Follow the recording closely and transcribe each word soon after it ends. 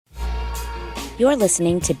You're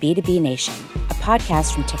listening to B2B Nation, a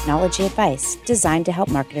podcast from Technology Advice designed to help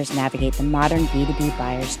marketers navigate the modern B2B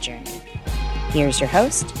buyer's journey. Here's your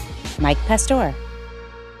host, Mike Pastor.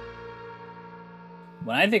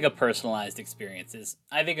 When I think of personalized experiences,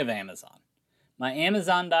 I think of Amazon. My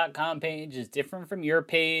Amazon.com page is different from your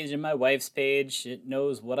page and my wife's page. It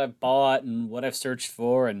knows what I've bought and what I've searched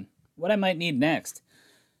for and what I might need next.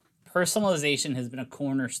 Personalization has been a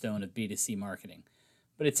cornerstone of B2C marketing.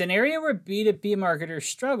 But it's an area where B2B marketers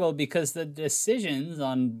struggle because the decisions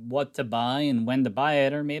on what to buy and when to buy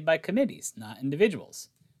it are made by committees, not individuals.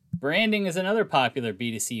 Branding is another popular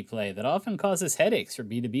B2C play that often causes headaches for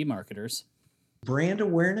B2B marketers. Brand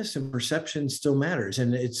awareness and perception still matters.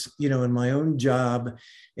 And it's, in my own job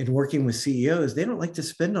in working with CEOs, they don't like to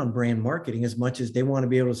spend on brand marketing as much as they want to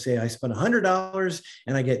be able to say, I spent $100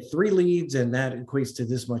 and I get 3 leads and that equates to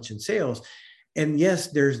this much in sales. And yes,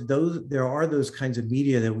 there are those kinds of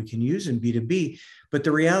media that we can use in B2B, but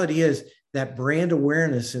the reality is that brand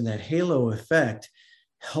awareness and that halo effect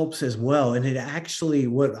helps as well. And it actually,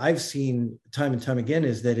 what I've seen time and time again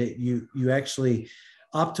is that you actually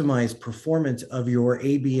optimize performance of your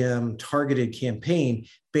ABM targeted campaign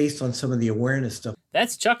based on some of the awareness stuff.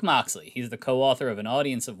 That's Chuck Moxley. He's the co-author of An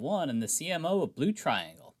Audience of One and the CMO of Blue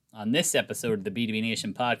Triangle. On this episode of the B2B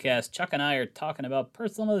Nation podcast, Chuck and I are talking about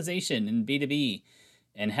personalization in B2B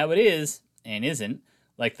and how it is, and isn't,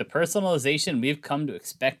 like the personalization we've come to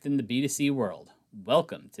expect in the B2C world.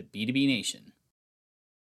 Welcome to B2B Nation.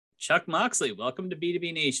 Chuck Moxley, welcome to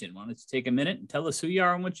B2B Nation. Why don't you take a minute and tell us who you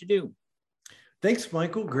are and what you do? Thanks,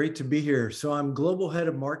 Michael. Great to be here. So I'm Global Head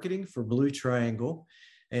of Marketing for Blue Triangle.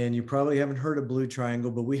 And you probably haven't heard of Blue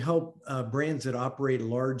Triangle, but we help brands that operate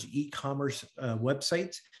large e-commerce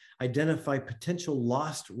websites identify potential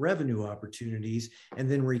lost revenue opportunities and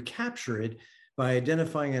then recapture it by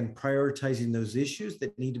identifying and prioritizing those issues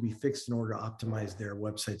that need to be fixed in order to optimize their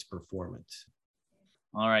website's performance.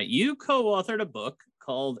 All right. You co-authored a book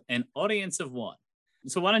called An Audience of One.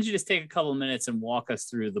 So why don't you just take a couple of minutes and walk us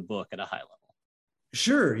through the book at a high level?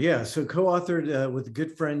 Sure. Yeah. So co-authored with a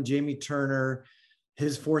good friend, Jamie Turner,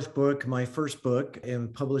 his 4th book, my first book,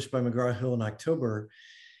 and published by McGraw-Hill in October.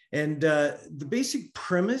 And the basic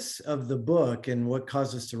premise of the book and what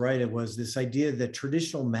caused us to write it was this idea that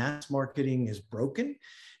traditional mass marketing is broken. And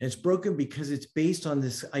it's broken because it's based on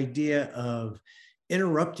this idea of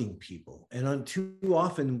interrupting people. And too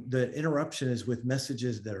often the interruption is with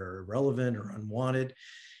messages that are irrelevant or unwanted.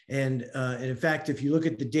 And in fact, if you look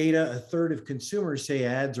at the data, 1/3 of consumers say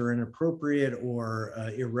ads are inappropriate or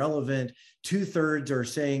irrelevant. 2/3 are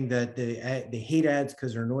saying that they hate ads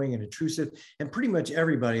because they're annoying and intrusive. And pretty much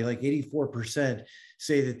everybody, like 84%,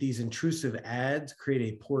 say that these intrusive ads create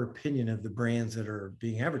a poor opinion of the brands that are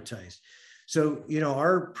being advertised. So,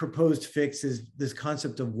 our proposed fix is this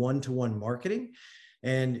concept of one-to-one marketing.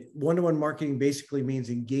 And one-to-one marketing basically means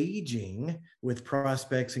engaging with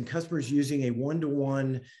prospects and customers using a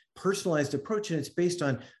one-to-one personalized approach. And it's based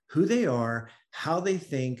on who they are, how they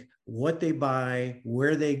think, what they buy,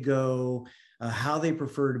 where they go, how they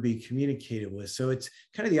prefer to be communicated with. So it's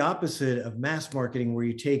kind of the opposite of mass marketing, where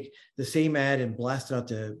you take the same ad and blast it out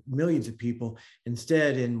to millions of people.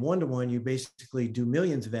 Instead, in one-to-one, you basically do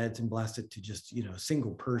millions of ads and blast it to just, a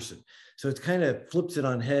single person. So it's kind of flips it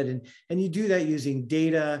on head. And you do that using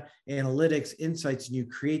data, analytics, insights, and you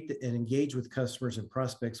create and engage with customers and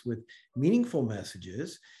prospects with meaningful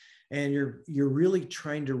messages. And you're really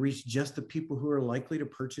trying to reach just the people who are likely to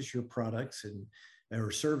purchase your products or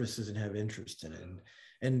services and have interest in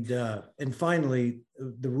it. And finally,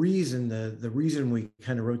 the reason we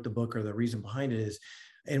kind of wrote the book, or the reason behind it is,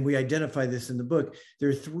 and we identify this in the book, there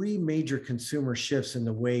are 3 major consumer shifts in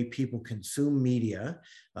the way people consume media.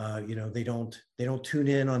 They don't tune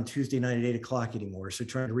in on Tuesday night at 8:00 anymore. So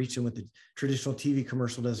trying to reach them with the traditional TV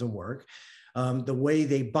commercial doesn't work. The way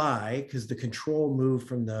they buy, because the control moved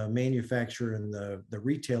from the manufacturer and the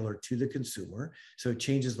retailer to the consumer. So it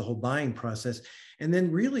changes the whole buying process. And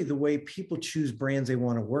then really the way people choose brands they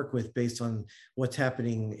want to work with based on what's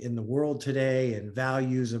happening in the world today and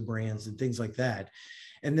values of brands and things like that.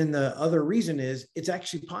 And then the other reason is it's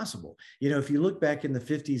actually possible. If you look back in the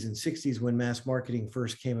 50s and 60s when mass marketing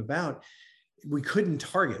first came about, we couldn't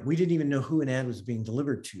target. We didn't even know who an ad was being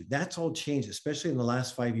delivered to. That's all changed, especially in the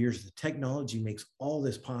last 5 years. The technology makes all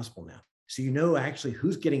this possible now. So actually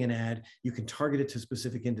who's getting an ad, you can target it to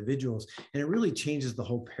specific individuals, and it really changes the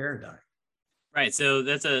whole paradigm. Right. So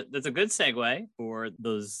that's a good segue for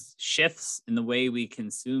those shifts in the way we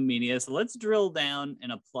consume media. So let's drill down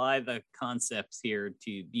and apply the concepts here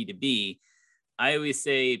to B2B. I always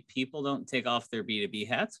say people don't take off their B2B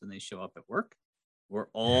hats when they show up at work. We're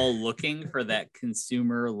all looking for that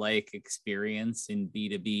consumer-like experience in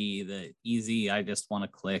B2B, the easy, I just want to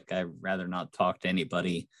click, I'd rather not talk to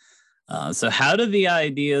anybody. So how do the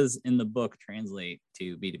ideas in the book translate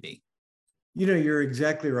to B2B? You're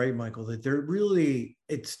exactly right, Michael, that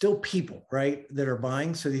it's still people, right, that are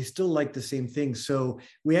buying. So they still like the same things. So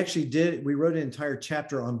we wrote an entire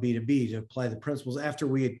chapter on B2B to apply the principles after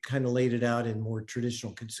we had kind of laid it out in more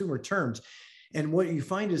traditional consumer terms. And what you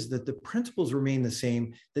find is that the principles remain the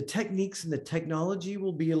same. The techniques and the technology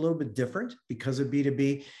will be a little bit different because of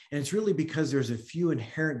B2B. And it's really because there's a few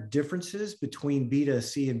inherent differences between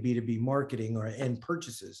B2C and B2B marketing and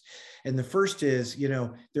purchases. And the first is,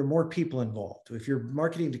 there are more people involved. If you're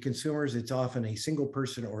marketing to consumers, it's often a single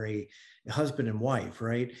person or a husband and wife,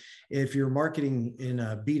 right? If you're marketing in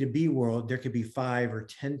a B2B world, there could be 5 or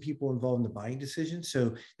 10 people involved in the buying decision.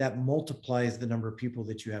 So that multiplies the number of people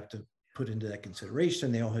that you have to put into that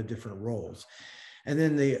consideration. They all have different roles. And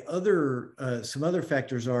then some other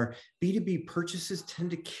factors are B2B purchases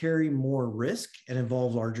tend to carry more risk and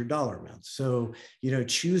involve larger dollar amounts. So,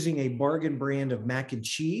 choosing a bargain brand of mac and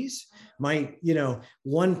cheese might,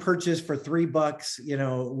 one purchase for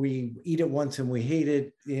 $3, we eat it once and we hate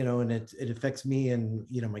it, and it affects me and,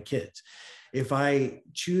 my kids. If I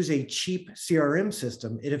choose a cheap CRM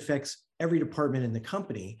system, it affects every department in the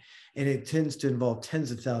company, and it tends to involve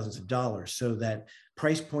tens of thousands of dollars. So that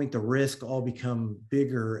price point, the risk all become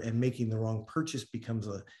bigger, and making the wrong purchase becomes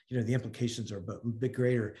the implications are a bit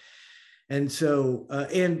greater. And so,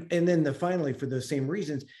 and then finally, for those same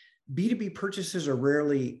reasons, B2B purchases are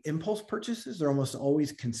rarely impulse purchases. They're almost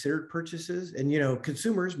always considered purchases. And,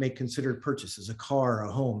 consumers make considered purchases, a car,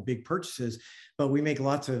 a home, big purchases, but we make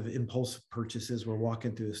lots of impulse purchases. We're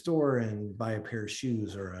walking through the store and buy a pair of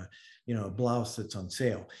shoes or a blouse that's on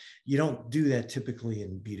sale. You don't do that typically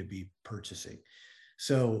in B2B purchasing.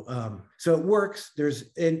 So it works.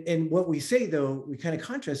 And what we say, though, we kind of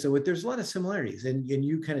contrast. So there's a lot of similarities, and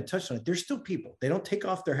you kind of touched on it. They're still people. They don't take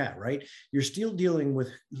off their hat, right? You're still dealing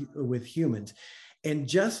with humans. And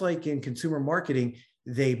just like in consumer marketing,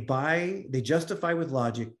 they justify with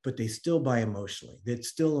logic, but they still buy emotionally. It's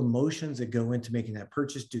still emotions that go into making that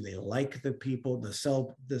purchase. Do they like the people, the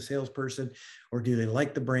salesperson, or do they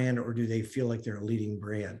like the brand, or do they feel like they're a leading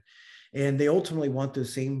brand? And they ultimately want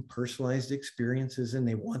those same personalized experiences, and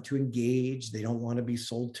they want to engage. They don't want to be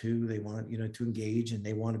sold to. They want, to engage, and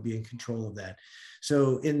they want to be in control of that.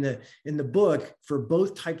 So in the book, for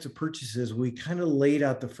both types of purchases, we kind of laid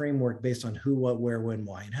out the framework based on who, what, where, when,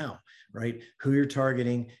 why, and how, right? Who you're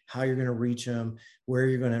targeting, how you're going to reach them, where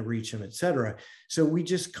you're going to reach them, et cetera. So we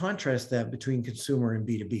just contrast that between consumer and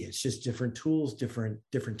B2B. It's just different tools, different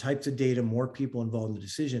types of data, more people involved in the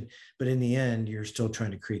decision. But in the end, you're still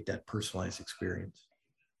trying to create that personalized experience.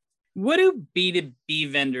 What do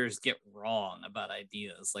B2B vendors get wrong about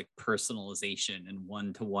ideas like personalization and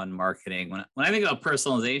one-to-one marketing? When I think about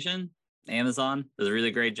personalization, Amazon does a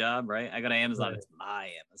really great job, right? I go to Amazon, right. It's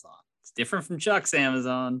my Amazon. It's different from Chuck's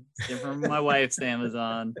Amazon. It's different from my wife's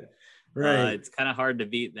Amazon. Right. It's kind of hard to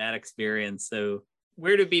beat that experience. So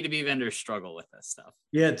where do B2B vendors struggle with this stuff?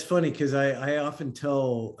 Yeah, it's funny because I often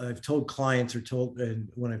I've told clients and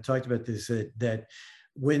when I've talked about this, that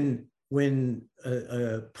when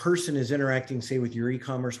a person is interacting, say, with your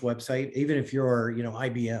e-commerce website, even if you're,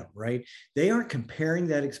 IBM, right? They aren't comparing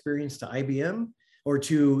that experience to IBM or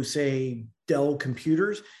to, say, Dell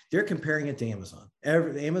computers. They're comparing it to Amazon.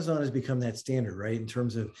 Amazon has become that standard, right, in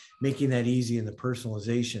terms of making that easy and the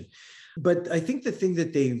personalization. But I think the thing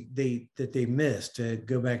that they missed, to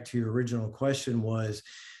go back to your original question, was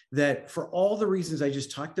that for all the reasons I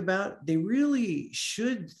just talked about, they really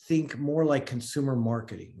should think more like consumer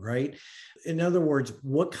marketing, right? In other words,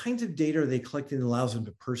 what kinds of data are they collecting that allows them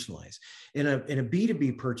to personalize? In a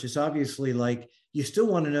B2B purchase, obviously, like, you still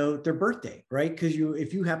want to know their birthday, right? Because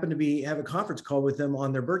if you happen to have a conference call with them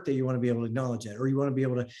on their birthday, you want to be able to acknowledge that, or you want to be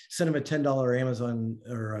able to send them a $10 Amazon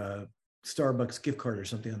or Starbucks gift card or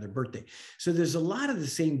something on their birthday. So there's a lot of the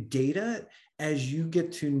same data as you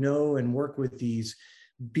get to know and work with these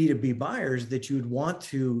B2B buyers that you would want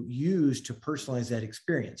to use to personalize that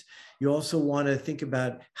experience. You also want to think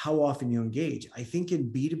about how often you engage. I think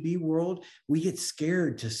in B2B world, we get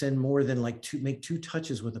scared to send more than make 2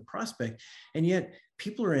 touches with a prospect. And yet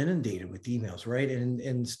people are inundated with emails, right?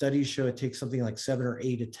 And studies show it takes something like 7 or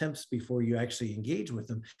 8 attempts before you actually engage with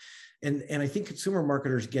them. And I think consumer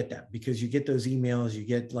marketers get that, because you get those emails, you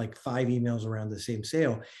get like 5 emails around the same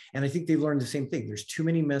sale. And I think they've learned the same thing. There's too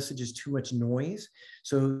many messages, too much noise.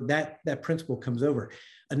 So that principle comes over.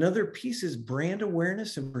 Another piece is brand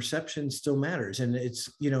awareness and perception still matters. And it's,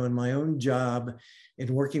 in my own job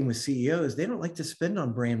in working with CEOs, they don't like to spend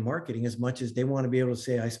on brand marketing as much as they want to be able to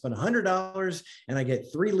say, I spent $100 and I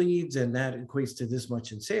get 3 leads and that equates to this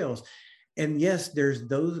much in sales. And yes,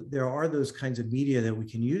 there are those kinds of media that we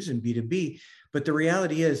can use in B2B, but the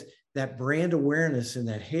reality is that brand awareness and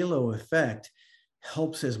that halo effect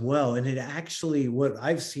helps as well. And it actually, what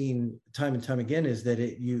I've seen time and time again is that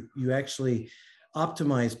you actually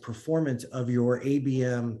optimize performance of your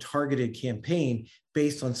ABM targeted campaign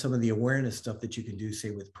based on some of the awareness stuff that you can do,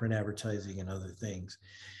 say with print advertising and other things.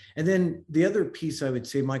 And then the other piece I would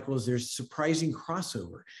say, Michael, is there's surprising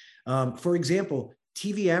crossover. For example,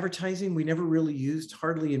 TV advertising, we never really used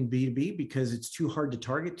hardly in B2B because it's too hard to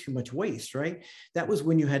target, too much waste, right? That was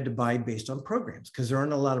when you had to buy based on programs, because there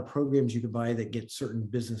aren't a lot of programs you could buy that get certain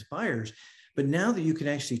business buyers. But now that you can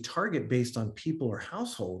actually target based on people or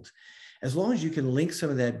households, as long as you can link some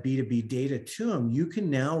of that B2B data to them, you can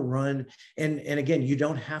now run, and again, you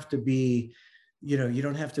don't have to be, you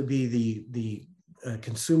don't have to be the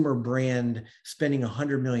consumer brand spending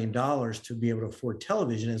 $100 million to be able to afford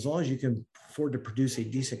television. As long as you can afford to produce a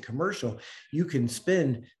decent commercial, you can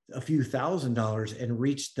spend a few $1,000s and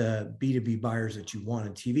reach the B2B buyers that you want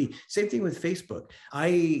on TV. Same thing with Facebook.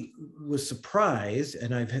 I was surprised,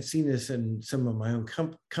 and I've seen this in some of my own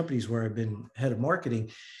companies where I've been head of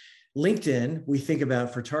marketing. LinkedIn, we think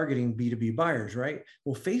about for targeting B2B buyers, right?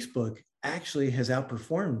 Well, Facebook actually has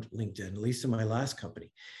outperformed LinkedIn, at least in my last company.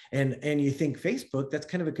 And you think Facebook, that's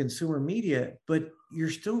kind of a consumer media, but you're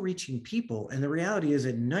still reaching people. And the reality is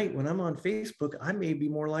at night when I'm on Facebook, I may be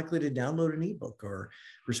more likely to download an ebook or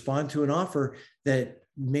respond to an offer that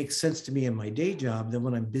makes sense to me in my day job than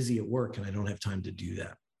when I'm busy at work and I don't have time to do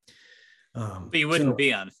that. But you wouldn't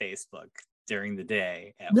be on Facebook during the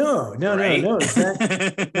day. No,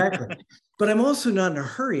 exactly. Exactly. But I'm also not in a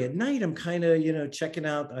hurry. At night, I'm kind of, checking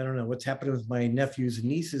out, I don't know, what's happening with my nephews and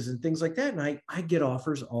nieces and things like that. And I get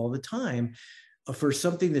offers all the time for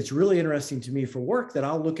something that's really interesting to me for work that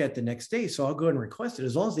I'll look at the next day. So I'll go and request it.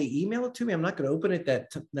 As long as they email it to me, I'm not going to open it that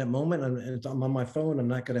moment. I'm on my phone. I'm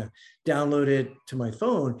not going to download it to my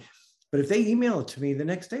phone. But if they email it to me the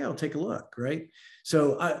next day, I'll take a look, right?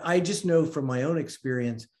 So I just know from my own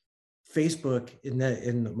experience, Facebook in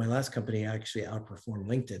my last company actually outperformed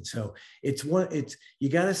LinkedIn. So you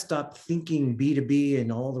got to stop thinking B2B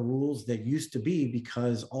and all the rules that used to be,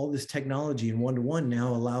 because all this technology and one-to-one now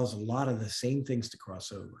allows a lot of the same things to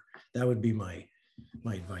cross over. That would be my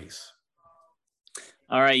advice.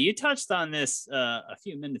 All right. You touched on this a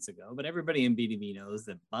few minutes ago, but everybody in B2B knows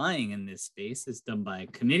that buying in this space is done by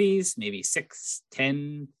committees, maybe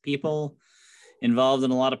 6-10 people involved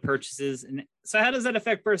in a lot of purchases. And so how does that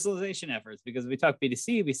affect personalization efforts? Because we talk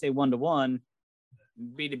B2C, we say 1-to-1.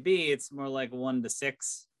 B2B, it's more like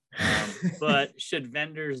 1-to-6. But should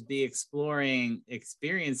vendors be exploring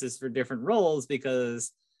experiences for different roles?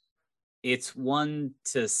 Because it's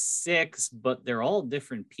 1-to-6, but they're all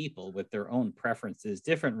different people with their own preferences,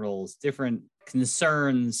 different roles, different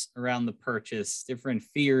concerns around the purchase, different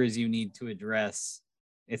fears you need to address.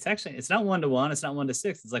 It's not 1-to-1. It's not 1-to-6.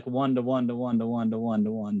 It's like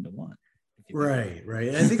 1-to-1-to-1-to-1-to-1-to-1. Right.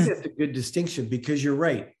 I think that's a good distinction, because you're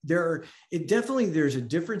right. There's a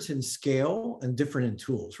difference in scale and different in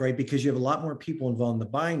tools, right? Because you have a lot more people involved in the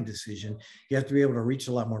buying decision. You have to be able to reach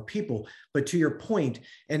a lot more people. But to your point,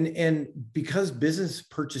 and because business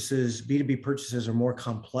purchases, B2B purchases are more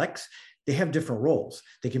complex, they have different roles.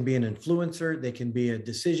 They can be an influencer, they can be a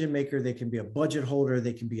decision maker, they can be a budget holder,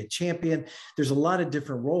 they can be a champion. There's a lot of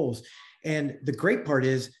different roles. And the great part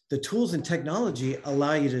is the tools and technology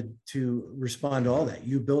allow you to respond to all that.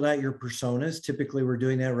 You build out your personas. Typically, we're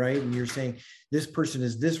doing that, right? And you're saying, this person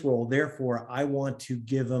is this role. Therefore, I want to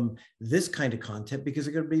give them this kind of content because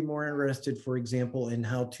they're going to be more interested, for example, in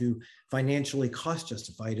how to financially cost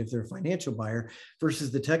justify it if they're a financial buyer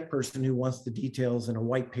versus the tech person who wants the details and a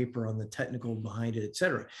white paper on the technical behind it, et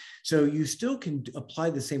cetera. So you still can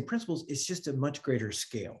apply the same principles. It's just a much greater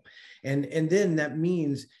scale. And then that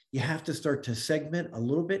means you have to start to segment a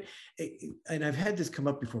little bit. And I've had this come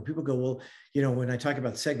up before. People go, well, when I talk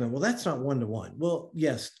about segment, well, that's not 1-to-1. Well,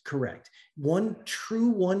 yes, correct.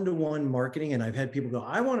 True 1-to-1 marketing. And I've had people go,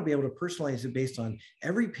 I want to be able to personalize it based on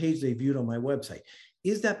every page they viewed on my website.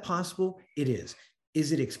 Is that possible? It is.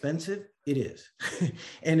 Is it expensive? It is.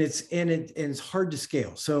 and it's hard to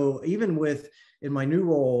scale. So even in my new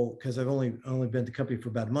role, because I've only been at the company for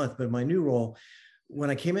about a month, but in my new role, when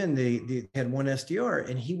I came in, they had one SDR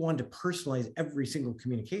and he wanted to personalize every single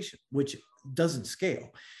communication, which doesn't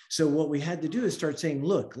scale. So what we had to do is start saying,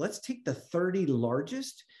 look, let's take the 30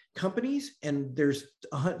 largest companies and there's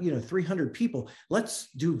 300 people. Let's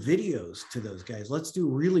do videos to those guys. Let's do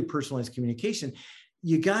really personalized communication.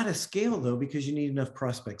 you got to scale though, because you need enough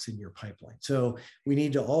prospects in your pipeline. So we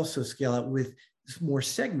need to also scale out with more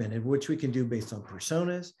segmented, which we can do based on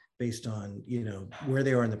personas, based on, where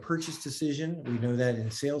they are in the purchase decision. We know that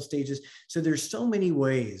in sales stages. So there's so many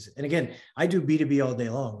ways. And again, I do B2B all day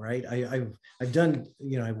long, right? I've done,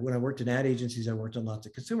 when I worked in ad agencies, I worked on lots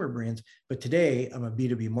of consumer brands, but today I'm a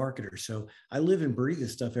B2B marketer. So I live and breathe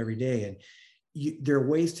this stuff every day. And there are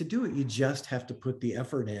ways to do it. You just have to put the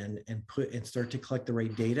effort in and start to collect the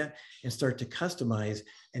right data and start to customize,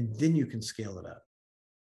 and then you can scale it up.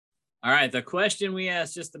 All right, the question we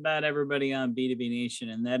asked just about everybody on B2B Nation,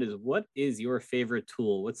 and that is, what is your favorite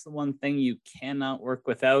tool? What's the one thing you cannot work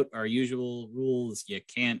without? Our usual rules: you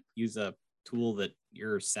can't use a tool that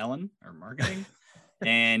you're selling or marketing,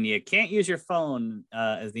 and you can't use your phone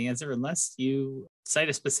as the answer unless you cite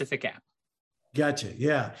a specific app. Gotcha.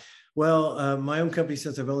 Yeah. Well, my own company,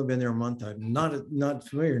 since I've only been there a month, I'm not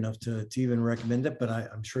familiar enough to even recommend it, but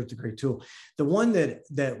I'm sure it's a great tool. The one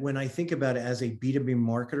that when I think about it as a B2B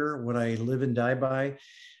marketer, what I live and die by,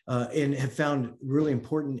 and have found really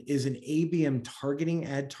important, is an ABM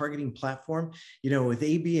ad targeting platform. With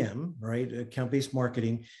ABM, right, account-based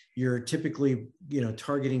marketing, you're typically,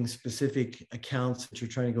 targeting specific accounts that you're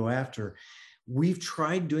trying to go after. We've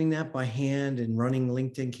tried doing that by hand and running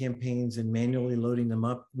LinkedIn campaigns and manually loading them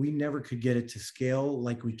up. We never could get it to scale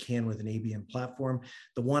like we can with an ABM platform.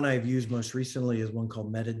 The one I've used most recently is one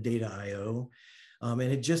called Metadata.io. And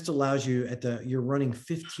it just allows you you're running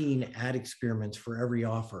 15 ad experiments for every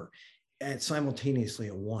offer simultaneously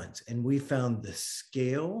at once. And we found the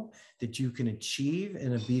scale that you can achieve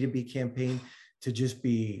in a B2B campaign to just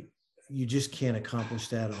be, you just can't accomplish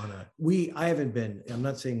that I'm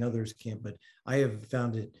not saying others can't, but I have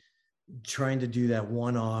found it trying to do that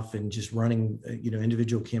one-off and just running,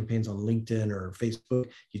 individual campaigns on LinkedIn or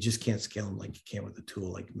Facebook. You just can't scale them like you can with a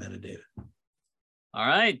tool like Metadata. All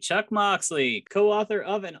right, Chuck Moxley, co-author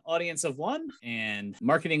of An Audience of One and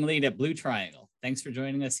marketing lead at Blue Triangle. Thanks for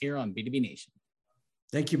joining us here on B2B Nation.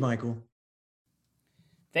 Thank you, Michael.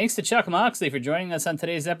 Thanks to Chuck Moxley for joining us on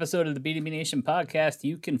today's episode of the B2B Nation podcast.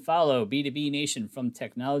 You can follow B2B Nation from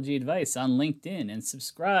Technology Advice on LinkedIn and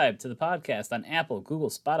subscribe to the podcast on Apple, Google,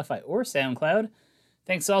 Spotify, or SoundCloud.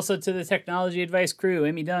 Thanks also to the Technology Advice crew,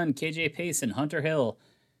 Amy Dunn, KJ Pace, and Hunter Hill.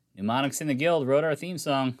 Mnemonics in the Guild wrote our theme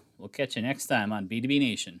song. We'll catch you next time on B2B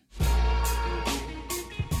Nation.